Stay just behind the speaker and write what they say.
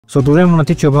So today I'm going to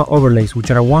teach you about overlays,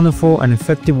 which are a wonderful and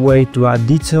effective way to add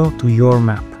detail to your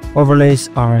map. Overlays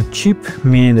are cheap,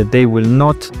 meaning that they will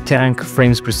not tank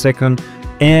frames per second,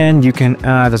 and you can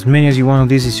add as many as you want of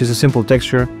this. It's just a simple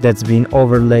texture that's been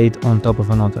overlaid on top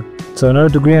of another. So in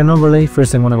order to create an overlay,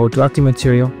 first I'm going to go to Active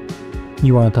Material.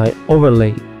 You want to type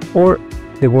overlay or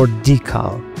the word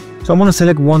decal. So I'm going to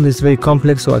select one that's very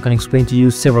complex so I can explain to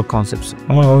you several concepts.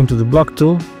 I'm going to go into the block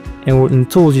tool, and in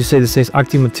tools you say that says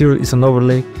active material is an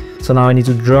overlay. So now I need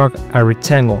to drag a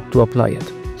rectangle to apply it.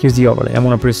 Here's the overlay. I'm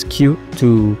going to press Q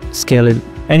to scale it,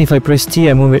 and if I press T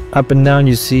and move it up and down,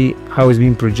 you see how it's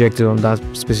being projected on that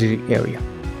specific area.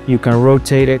 You can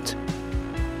rotate it.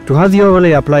 To have the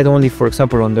overlay applied only, for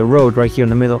example, on the road right here in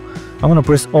the middle, I'm going to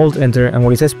press Alt Enter, and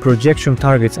when it says projection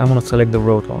targets, I'm going to select the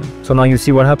road only. So now you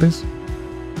see what happens.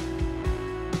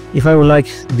 If I would like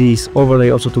this overlay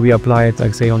also to be applied,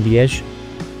 like say on the edge,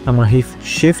 I'm going to hit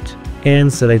Shift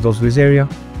and select also this area.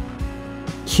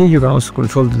 Here you can also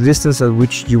control the distance at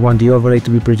which you want the overlay to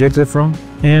be projected from,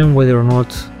 and whether or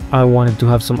not I want it to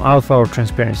have some alpha or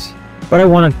transparency. But I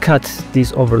want to cut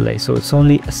this overlay, so it's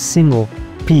only a single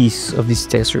piece of this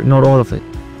texture, not all of it,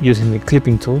 using the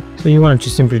clipping tool. So you want to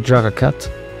just simply drag a cut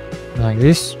like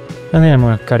this, and then I'm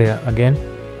going to cut it again.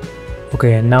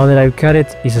 Okay, and now that I've cut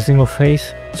it, it's a single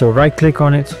face. So right click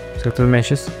on it, select the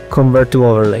meshes, convert to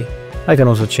overlay. I can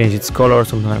also change its color,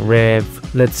 something like red.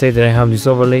 Let's say that I have this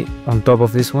overlay on top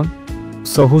of this one.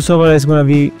 So whose overlay is going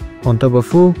to be on top of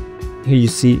who? Here you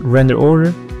see render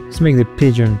order. Let's make the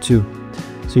pigeon too.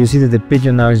 So you see that the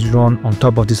pigeon now is drawn on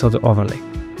top of this other overlay.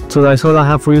 So that's all I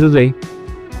have for you today.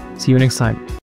 See you next time.